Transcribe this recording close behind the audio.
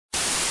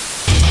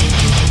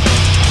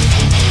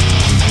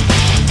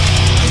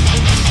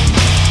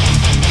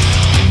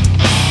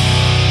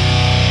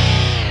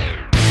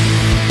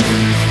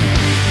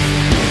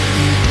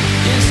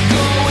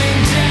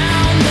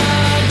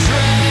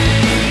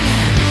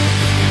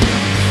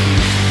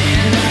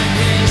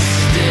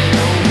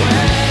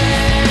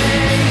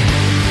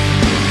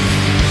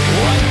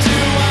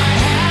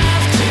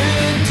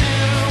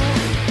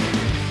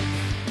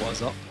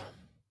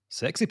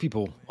Sexy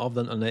people of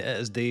the internet,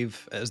 it is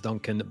Dave, it is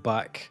Duncan,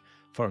 back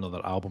for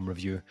another album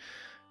review.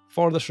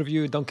 For this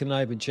review, Duncan and I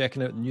have been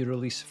checking out the new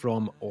release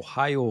from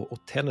Ohio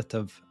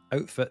alternative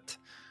outfit,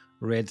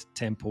 Red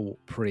Temple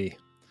Prey.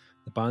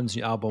 The band's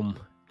new album,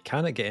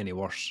 Can It Get Any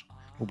Worse,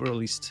 will be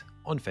released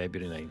on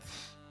February 9th.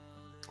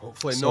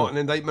 Hopefully not an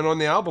indictment on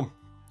the album.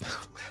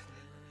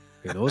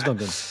 Who knows,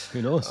 Duncan?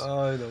 Who knows?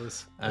 Who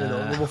knows?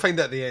 We'll find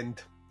out at the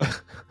end.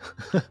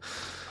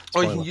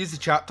 Or you can use the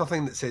chapter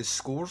thing that says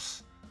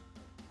scores.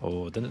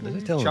 Oh, didn't they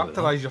tell me?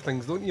 Chapterise your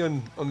things, don't you,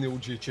 on the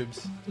old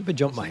YouTubes? Let me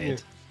jump my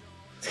head.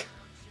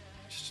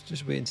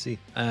 Just wait and see.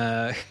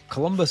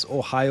 Columbus,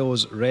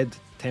 Ohio's Red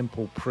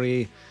Temple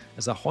Prey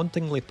is a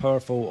hauntingly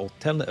powerful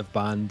alternative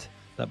band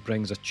that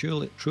brings a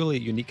truly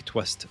unique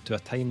twist to a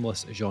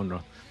timeless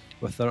genre.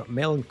 With their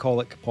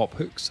melancholic pop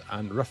hooks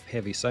and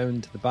riff-heavy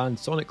sound, the band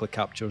sonically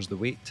captures the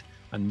weight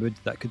and mood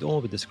that could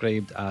only be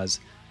described as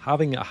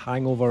having a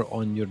hangover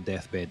on your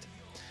deathbed.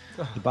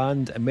 The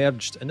band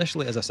emerged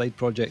initially as a side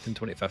project in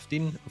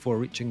 2015 before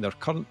reaching their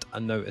current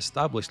and now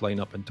established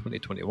lineup in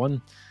 2021.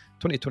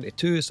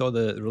 2022 saw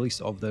the release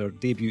of their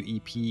debut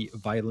EP,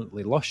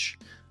 Violently Lush,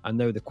 and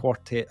now the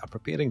quartet are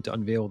preparing to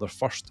unveil their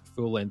first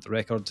full-length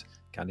record,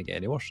 Can It Get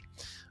Any Worse?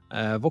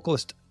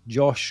 Vocalist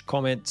Josh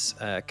comments,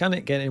 Can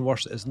It Get Any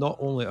Worse is not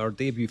only our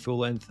debut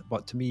full-length,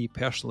 but to me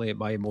personally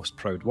my most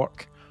proud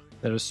work.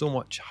 There is so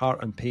much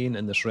heart and pain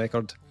in this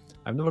record.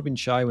 I've never been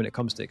shy when it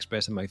comes to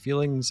expressing my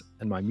feelings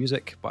in my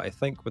music, but I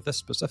think with this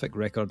specific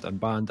record and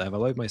band I've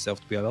allowed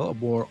myself to be a little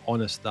more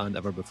honest than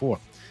ever before.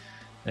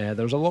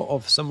 There's a lot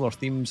of similar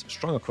themes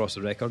strung across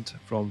the record,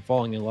 from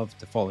falling in love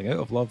to falling out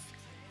of love,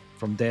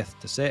 from death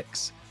to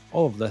sex.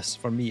 All of this,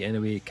 for me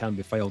anyway, can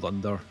be filed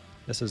under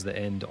 "This is the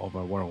end of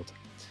our world."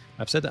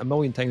 I've said it a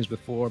million times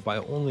before, but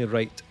I only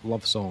write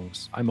love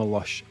songs. I'm a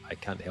lush, I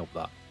can't help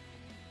that.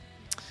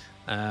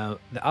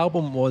 The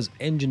album was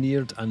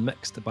engineered and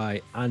mixed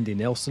by Andy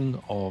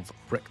Nelson of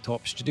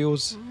Bricktop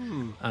Studios,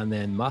 and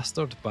then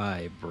mastered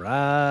by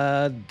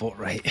Brad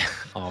Boatwright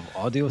of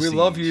Audio We Siege.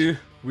 love you.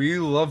 We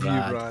love you,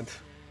 Brad.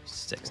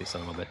 Sexy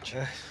son of a bitch.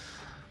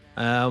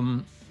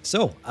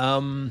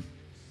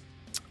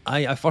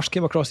 I first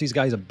came across these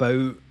guys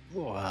about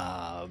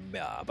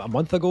a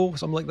month ago,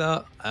 something like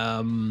that.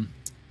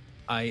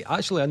 I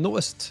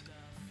noticed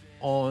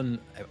on,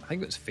 I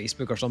think it was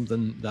Facebook or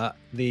something, that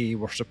they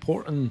were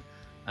supporting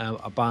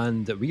a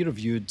band that we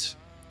reviewed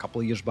a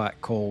couple of years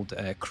back called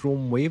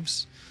Chrome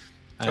Waves,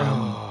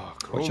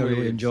 which I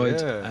really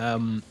enjoyed. Yeah.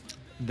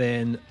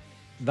 Then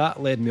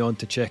that led me on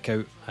to check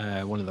out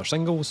one of their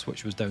singles,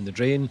 which was Down the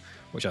Drain,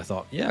 which I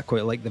thought, I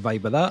quite like the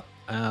vibe of that.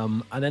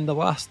 And then the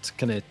last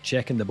kind of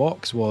check in the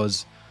box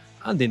was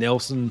Andy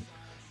Nelson,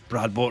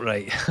 Brad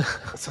Boatwright.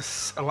 It's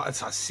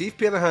a safe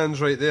pair of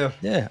hands right there.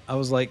 Yeah, I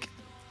was like,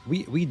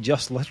 we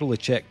just literally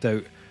checked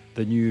out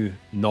the new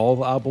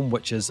Null album,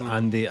 which is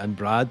Andy and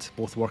Brad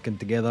both working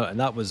together, and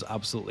that was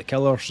absolutely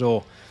killer.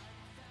 So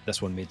this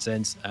one made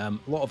sense. A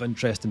lot of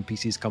interesting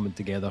pieces coming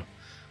together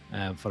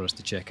for us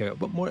to check out,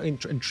 but more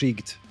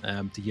intrigued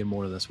to hear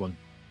more of this one.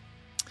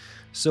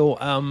 So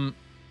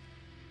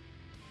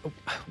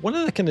one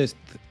of the kind of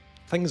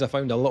things I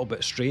found a little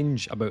bit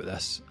strange about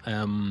this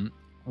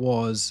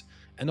was,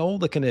 in all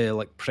the kind of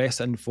like press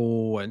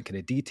info and kind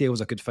of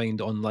details I could find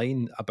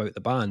online about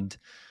the band,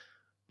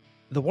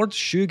 the word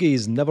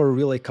shoegaze never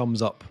really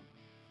comes up.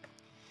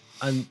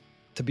 And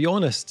to be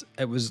honest,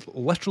 it was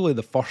literally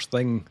the first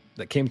thing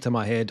that came to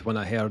my head when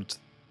I heard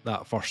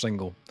that first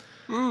single.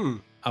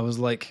 I was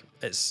like,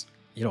 it's,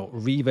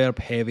 reverb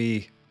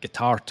heavy,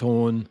 guitar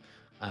tone,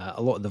 a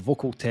lot of the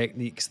vocal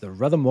techniques, the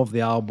rhythm of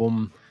the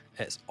album,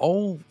 it's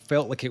all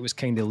felt like it was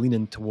kind of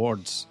leaning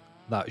towards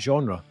that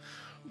genre.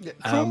 Yeah,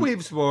 Chrome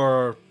Waves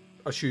were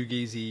a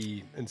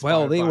shoegazy inspired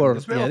Well, they band were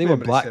as well, they were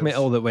if black memory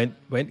metal that went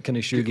kind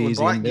of serves. shoegazy.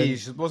 Black and then-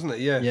 gaze, wasn't it?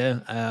 Yeah. Yeah,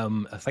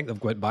 I think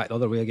they've went back the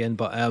other way again.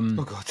 But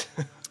Oh God.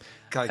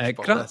 Can't keep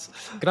up with this.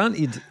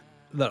 granted,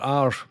 there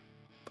are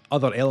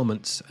other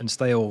elements and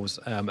styles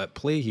at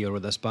play here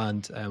with this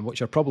band,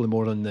 which are probably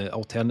more on the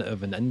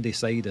alternative and indie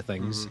side of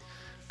things.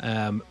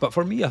 But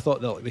for me, I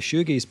thought that the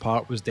shoegaze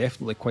part was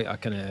definitely quite a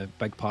kind of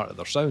big part of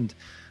their sound.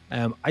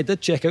 I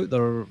did check out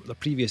their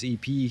previous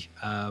EP,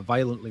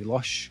 Violently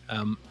Lush,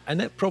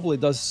 and it probably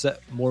does sit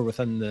more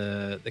within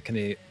the kind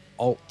of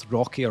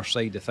alt-rockier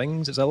side of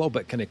things. It's a little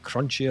bit kind of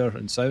crunchier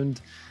in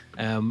sound,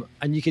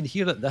 and you can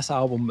hear that this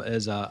album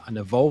is an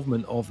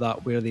evolvement of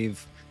that, where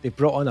they've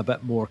brought on a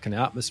bit more kind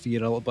of atmosphere,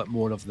 a little bit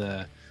more of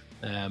the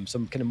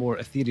some kind of more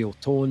ethereal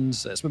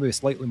tones. It's maybe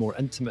slightly more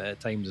intimate at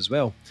times as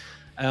well.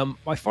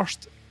 My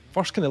first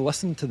kind of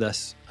listen to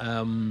this,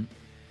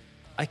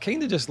 I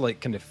kind of just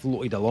kind of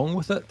floated along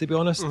with it, to be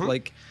honest.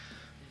 Like,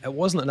 it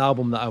wasn't an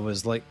album that I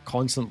was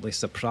constantly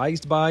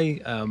surprised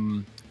by.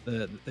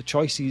 The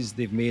choices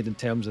they've made in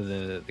terms of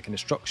the kind of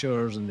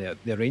structures and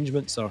the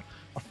arrangements are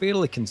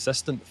fairly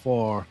consistent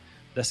for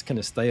this kind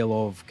of style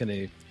of kind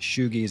of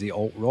shoegazy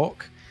alt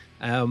rock.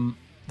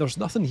 There's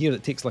nothing here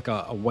that takes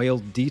a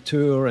wild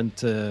detour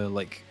into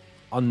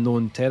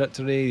unknown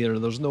territory, or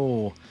there's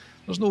no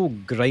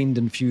grind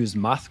infused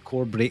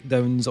mathcore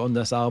breakdowns on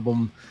this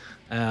album,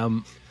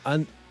 and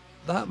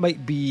that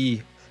might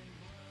be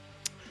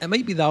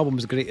the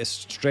album's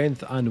greatest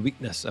strength and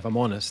weakness, if I'm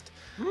honest.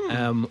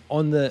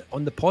 On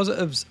the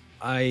positives,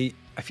 I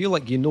feel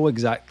like you know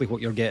exactly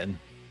what you're getting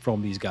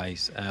from these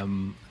guys,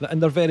 and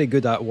they're very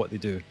good at what they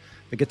do.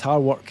 The guitar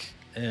work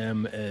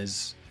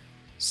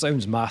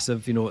sounds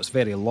massive. You know, it's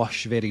very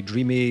lush, very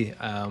dreamy.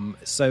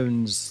 It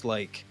sounds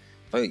like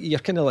you're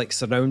kind of like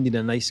surrounding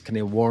a nice kind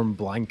of warm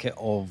blanket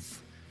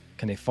of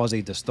kind of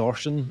fuzzy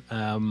distortion,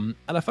 and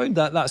I found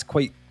that's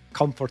quite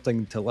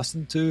comforting to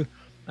listen to.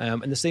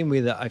 In the same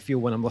way that I feel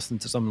when I'm listening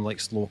to something like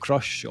Slow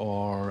Crush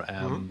or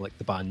like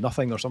the band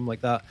Nothing or something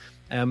like that.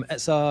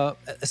 It's a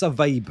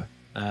vibe,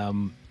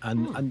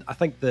 and I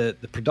think the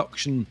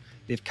production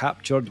they've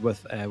captured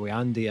with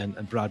Andy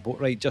and Brad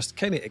Boatwright just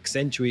kind of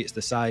accentuates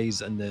the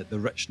size and the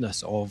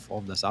richness of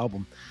this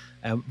album.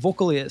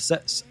 Vocally, it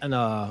sits in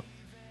a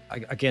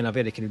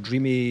very kind of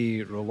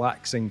dreamy,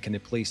 relaxing kind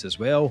of place as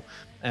well.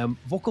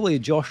 Vocally,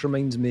 Josh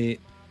reminds me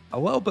a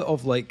little bit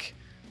of like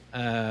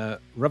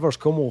Rivers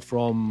Cuomo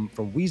from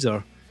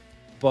Weezer,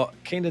 but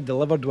kind of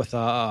delivered with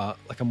a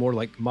more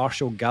like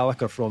Marshall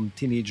Gallagher from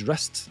Teenage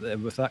Wrist,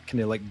 with that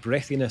kind of like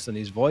breathiness in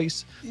his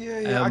voice.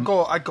 Yeah.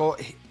 I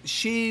got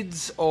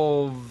shades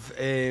of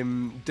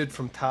dude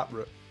from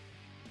Taproot.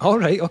 All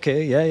right,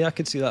 okay, yeah, I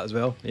could see that as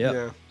well.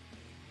 Yeah.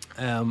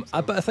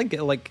 But I think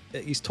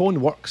his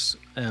tone works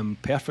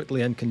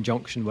perfectly in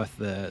conjunction with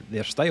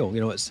their style.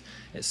 You know, it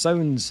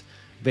sounds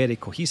very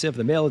cohesive.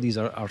 The melodies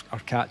are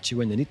catchy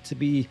when they need to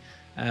be,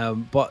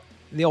 but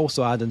they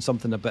also add in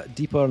something a bit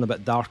deeper and a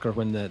bit darker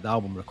when the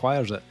album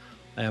requires it.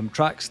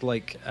 Tracks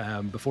like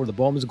Before the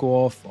Bombs Go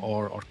Off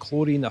or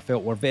Chlorine, I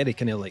felt were very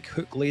kind of like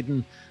hook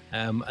laden,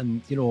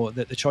 and you know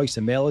the choice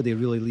of melody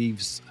really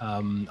leaves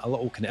a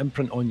little kind of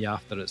imprint on you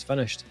after it's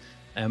finished.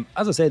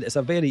 As I said, it's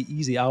a very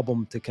easy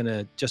album to kind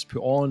of just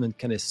put on and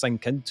kind of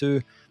sink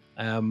into.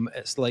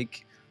 It's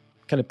like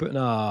kind of putting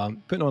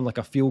on like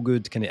a feel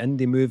good kind of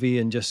indie movie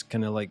and just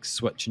kind of like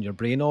switching your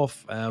brain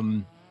off.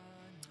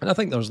 And I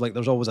think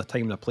there's always a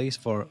time and a place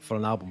for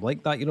an album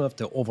like that. You don't have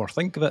to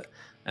overthink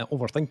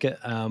it,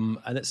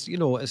 and it's, you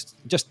know, it's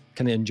just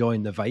kind of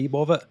enjoying the vibe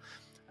of it.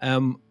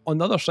 On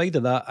the other side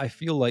of that, I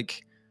feel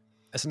like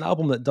it's an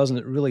album that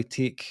doesn't really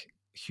take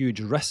huge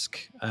risk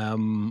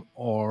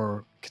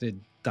or kind of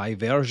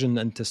diversion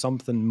into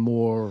something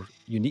more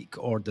unique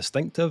or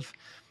distinctive.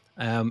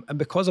 And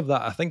because of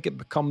that, I think it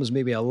becomes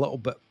maybe a little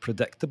bit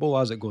predictable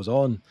as it goes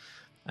on.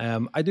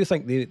 I do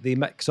think they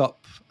mix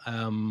up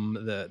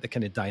the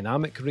kind of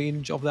dynamic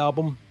range of the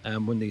album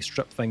when they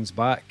strip things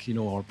back, you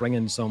know, or bring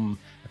in some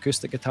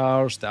acoustic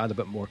guitars to add a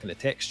bit more kind of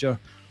texture.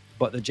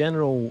 But the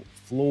general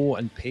flow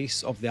and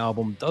pace of the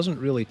album doesn't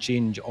really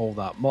change all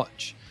that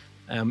much.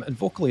 And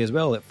vocally as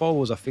well, it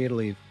follows a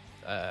fairly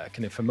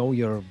kind of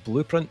familiar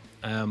blueprint.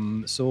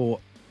 So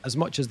as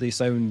much as they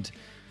sound,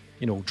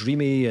 you know,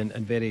 dreamy and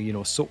very, you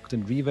know, soaked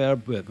in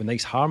reverb with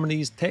nice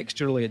harmonies,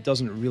 texturally it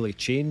doesn't really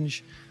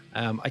change.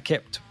 I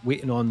kept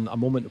waiting on a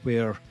moment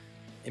where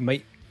it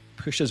might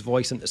push his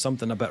voice into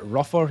something a bit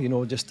rougher, you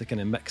know, just to kind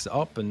of mix it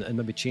up and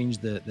maybe change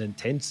the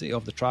intensity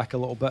of the track a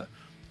little bit.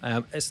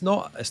 It's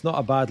not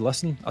a bad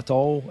listen at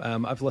all.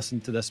 I've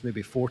listened to this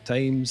maybe 4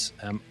 times.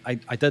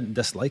 I didn't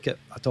dislike it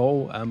at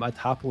all. I'd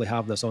happily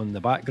have this on in the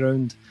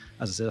background.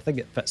 As I said, I think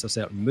it fits a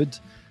certain mood.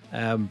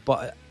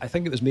 But I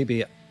think it was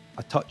maybe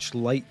a touch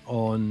light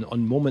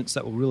on moments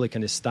that will really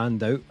kind of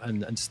stand out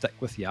and stick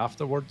with you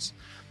afterwards.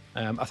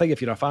 I think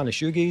if you're a fan of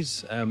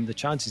shoegaze, the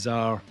chances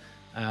are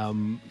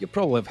you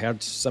probably have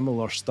heard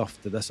similar stuff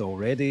to this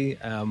already.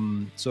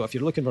 So if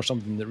you're looking for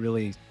something that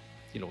really,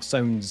 you know,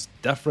 sounds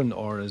different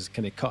or is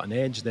kind of cutting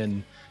edge,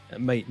 then it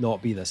might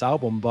not be this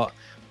album. But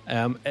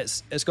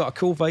it's got a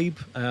cool vibe.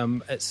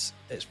 It's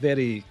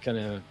very kind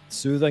of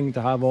soothing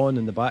to have on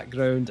in the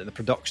background. The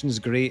production's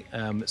great.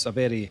 It's a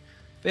very,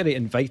 very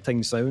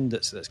inviting sound.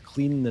 It's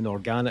clean and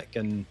organic,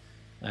 and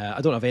I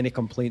don't have any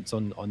complaints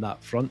on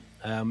that front.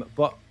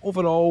 But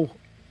overall,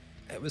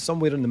 it was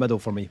somewhere in the middle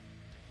for me.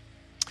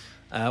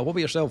 What about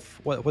yourself?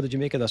 What did you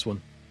make of this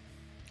one?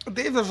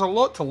 Dave, there's a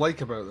lot to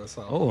like about this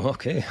album. Oh,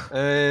 okay.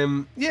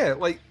 Yeah,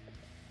 like,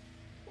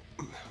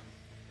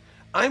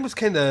 I was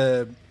kind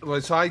of... Well,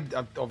 so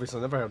I've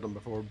obviously never heard them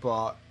before,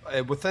 but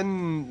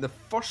within the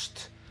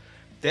first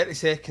 30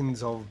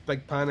 seconds of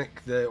Big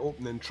Panic, the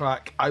opening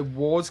track, I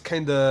was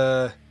kind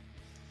of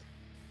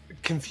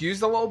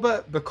confused a little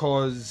bit,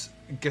 because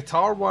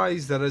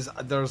guitar-wise, there's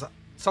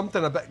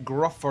something a bit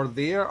gruffer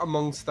there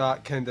amongst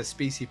that kind of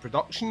spacey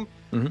production.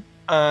 Mm-hmm.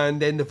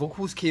 And then the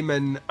vocals came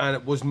in, and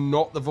it was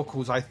not the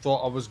vocals I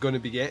thought I was going to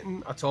be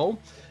getting at all.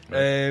 Right.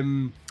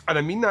 And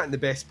I mean that in the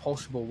best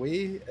possible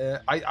way.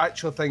 I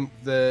actually think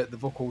the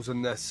vocals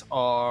in this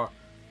are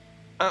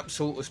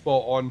absolutely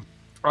spot on.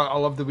 I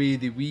love the way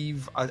they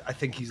weave. I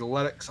think his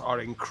lyrics are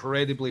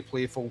incredibly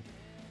playful.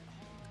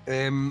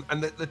 And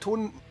the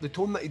tone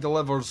that he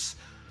delivers,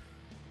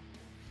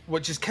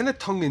 which is kind of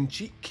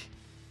tongue-in-cheek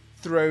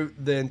throughout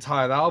the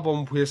entire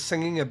album, where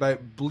singing about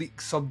bleak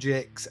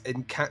subjects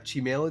and catchy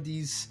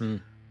melodies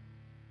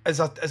is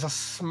a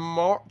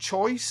smart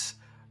choice.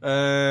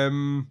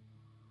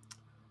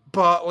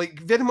 But like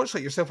very much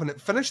like yourself, when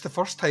it finished the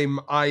first time,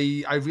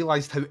 I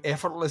realised how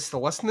effortless the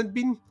listen had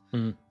been.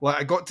 Like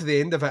I got to the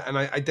end of it and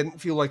I didn't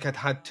feel like I'd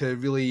had to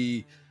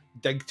really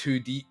dig too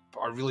deep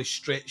or really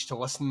stretch to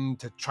listen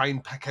to try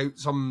and pick out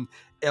some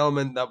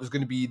element that was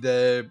going to be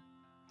the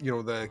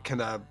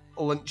kind of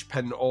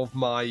linchpin of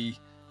my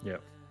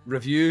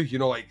review. You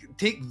know, like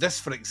take this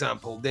for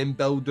example, then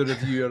build a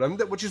review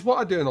around it, which is what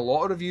I do in a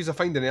lot of reviews. I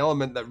find an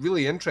element that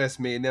really interests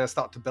me and then I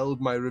start to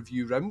build my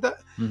review around it.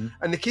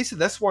 In the case of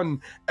this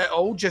one, it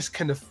all just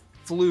kind of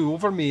flew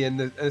over me in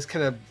this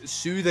kind of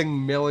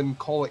soothing,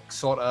 melancholic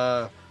sort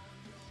of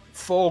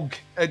fog.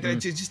 It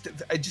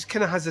just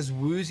kind of has this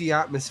woozy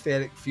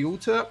atmospheric feel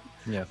to it,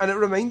 and it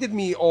reminded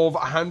me of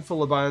a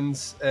handful of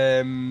bands.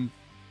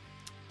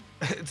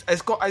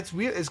 It's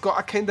weird. It's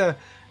got a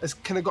it's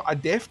kind of got a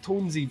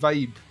Deftonesy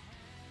vibe,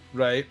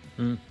 right?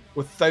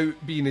 Without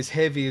being as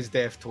heavy as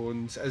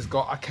Deftones. It's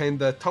got a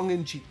kind of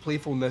tongue-in-cheek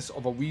playfulness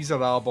of a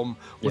Weezer album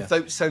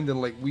without sounding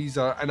like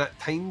Weezer. And at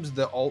times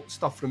the alt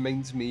stuff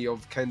reminds me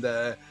of kind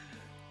of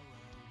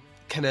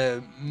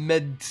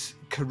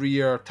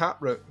mid-career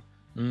Taproot,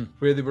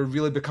 where they were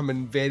really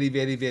becoming very,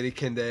 very, very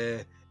kind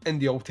of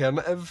indie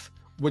alternative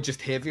with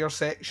just heavier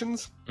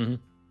sections.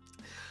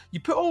 You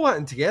put all that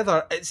in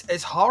together,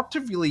 it's hard to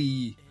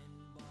really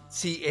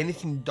see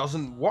anything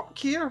doesn't work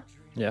here.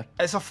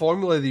 It's a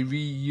formula they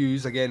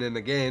reuse again and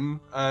again,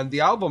 and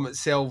the album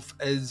itself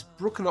is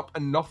broken up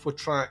enough with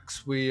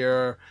tracks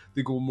where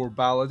they go more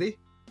ballady,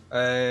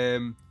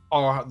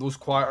 or those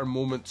quieter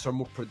moments are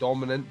more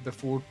predominant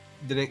before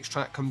the next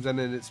track comes in,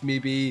 and it's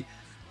maybe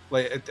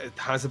like it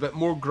has a bit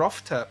more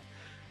gruff to it.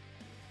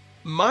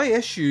 My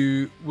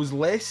issue was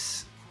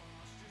less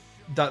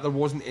that there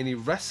wasn't any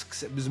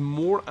risks. It was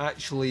more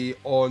actually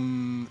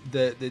on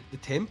the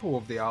tempo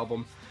of the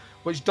album,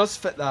 which does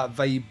fit that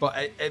vibe, but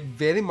it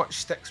very much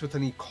sticks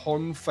within a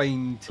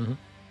confined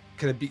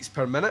kind of beats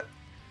per minute.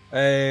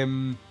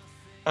 And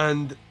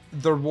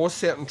there was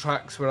certain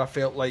tracks where I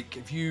felt like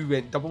if you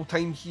went double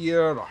time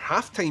here or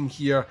half time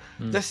here,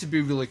 this would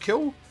be really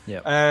cool.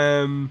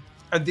 And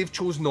they've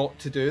chosen not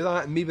to do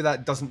that, and maybe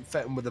that doesn't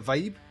fit in with the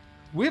vibe.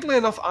 Weirdly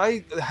enough,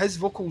 his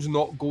vocals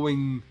not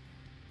going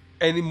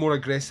any more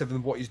aggressive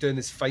than what he's doing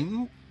is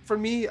fine for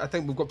me. I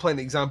think we've got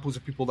plenty of examples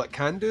of people that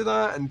can do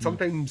that, and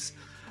sometimes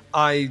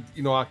I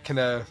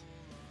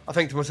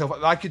think to myself,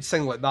 if I could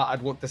sing like that,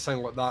 I'd want to sing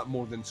like that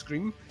more than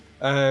scream.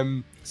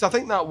 So I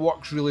think that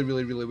works really,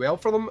 really, really well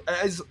for them.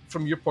 It is,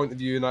 from your point of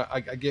view, and I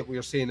get what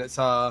you're saying,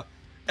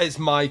 it's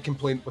my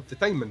complaint with the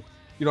timing.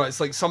 You know, it's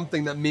like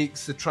something that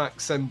makes the track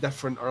sound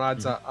different or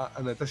adds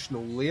an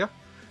additional layer.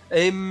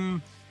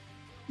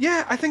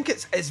 Yeah, I think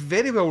it's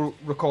very well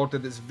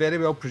recorded. It's very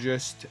well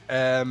produced.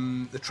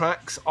 The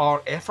tracks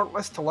are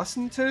effortless to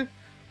listen to,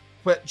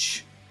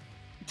 which,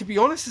 to be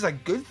honest, is a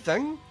good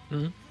thing.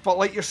 But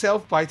like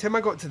yourself, by the time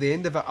I got to the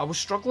end of it, I was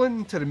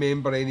struggling to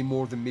remember any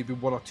more than maybe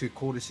one or two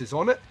choruses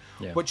on it,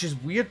 which is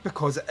weird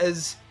because it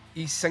is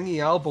a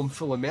singy album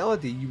full of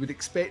melody. You would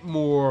expect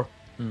more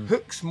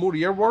hooks, more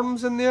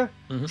earworms in there.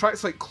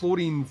 Tracks like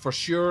Chlorine, for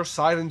sure.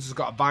 Sirens has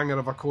got a banger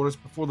of a chorus.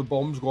 Before the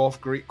Bombs Go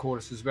Off, great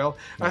chorus as well.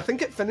 And I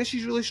think it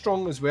finishes really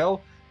strong as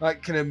well.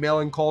 That kind of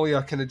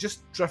melancholia kind of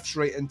just drifts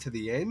right into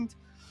the end.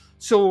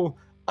 So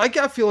I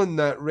get a feeling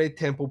that Red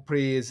Temple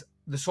Prey is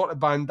the sort of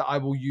band that I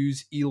will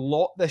use a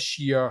lot this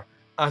year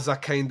as a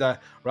kind of,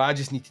 right, I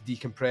just need to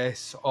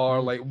decompress,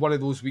 or like one of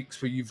those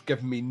weeks where you've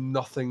given me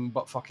nothing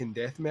but fucking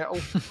death metal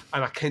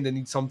and I kind of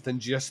need something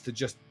just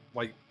to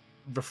like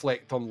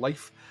reflect on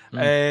life.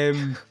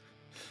 I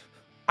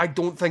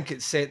don't think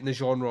it's setting the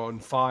genre on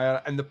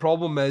fire, and the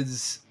problem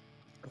is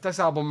this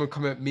album would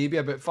come out maybe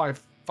about five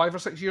or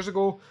 6 years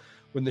ago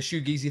when the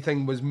shoegazy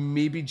thing was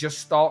maybe just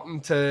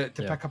starting to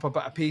pick up a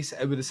bit of pace.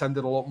 It would have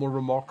sounded a lot more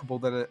remarkable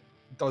than it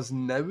does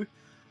now.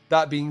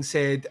 That being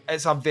said,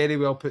 it's a very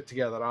well put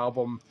together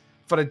album.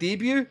 For a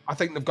debut, I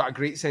think they've got a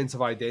great sense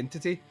of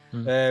identity.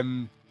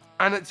 And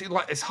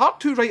it's hard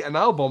to write an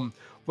album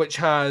which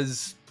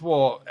has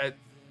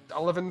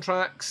 11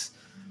 tracks,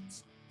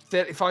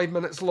 35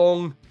 minutes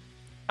long,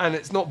 and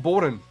it's not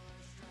boring.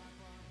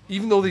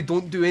 Even though they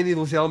don't do any of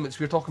those elements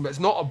we're talking about, it's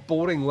not a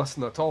boring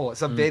listen at all.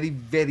 It's a very,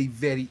 very,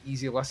 very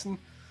easy listen.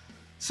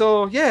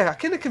 So yeah, a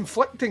kind of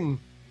conflicting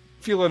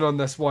feeling on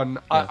this one.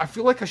 I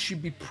feel like I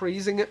should be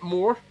praising it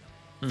more.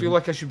 I feel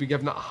like I should be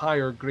giving it a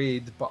higher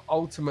grade, but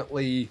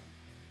ultimately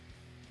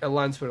it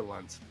lands where it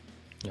lands.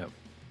 Yeah.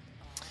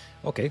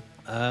 Okay,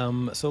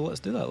 so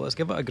let's do that. Let's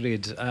give it a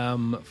grade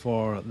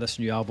for this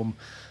new album.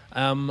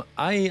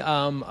 I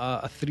am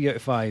a 3 out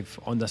of 5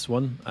 on this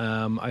one.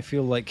 I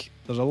feel like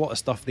there's a lot of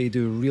stuff they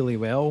do really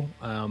well,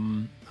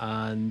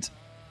 and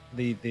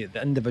the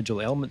individual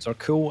elements are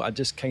cool. I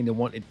just kind of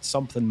wanted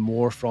something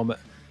more from it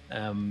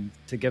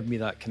to give me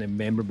that kind of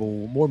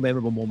more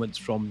memorable moments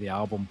from the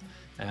album.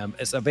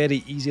 It's a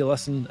very easy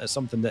listen. It's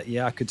something that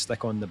I could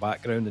stick on the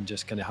background and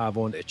just kind of have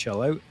on to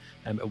chill out.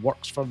 It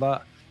works for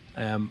that.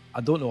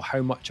 I don't know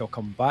how much I'll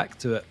come back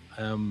to it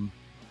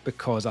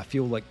because I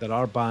feel like there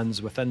are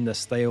bands within this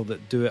style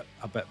that do it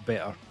a bit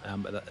better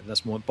at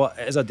this moment. But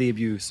it is a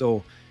debut,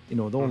 so the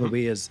only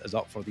way is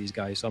up for these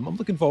guys. So I'm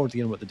looking forward to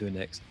hearing what they do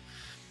next.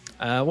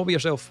 What about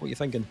yourself? What are you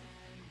thinking?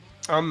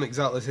 I'm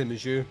exactly the same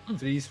as you.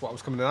 3's what I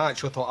was coming in. I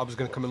actually thought I was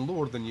going to come in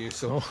lower than you.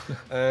 So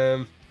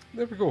there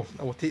we go.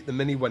 I will take the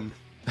mini win.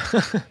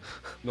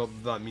 Not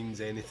that means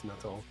anything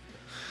at all.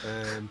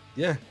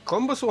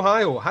 Columbus,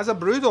 Ohio has a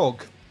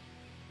Brewdog.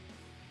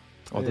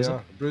 Oh, does it?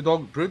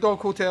 Brewdog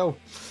Hotel.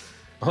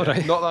 All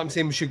right. Not that I'm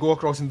saying we should go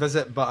across and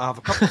visit, but I have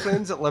a couple of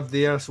friends that live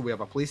there, so we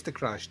have a place to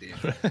crash,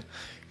 Dave.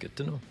 Good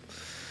to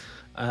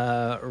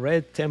know.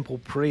 Red Temple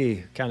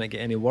Prey, Can't It Get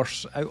Any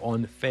Worse, out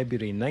on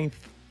February 9th.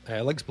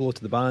 Links below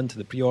to the band, to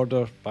the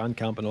pre-order,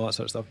 Bandcamp and all that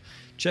sort of stuff.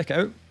 Check it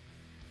out.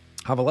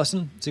 Have a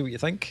listen, see what you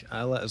think.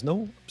 Let us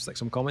know. Stick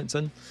some comments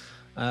in.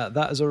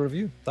 That is our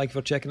review. Thank you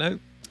for checking out.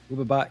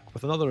 We'll be back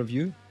with another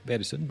review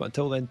very soon. But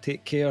until then,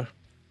 take care.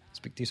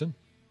 Speak to you soon.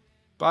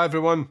 Bye,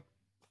 everyone.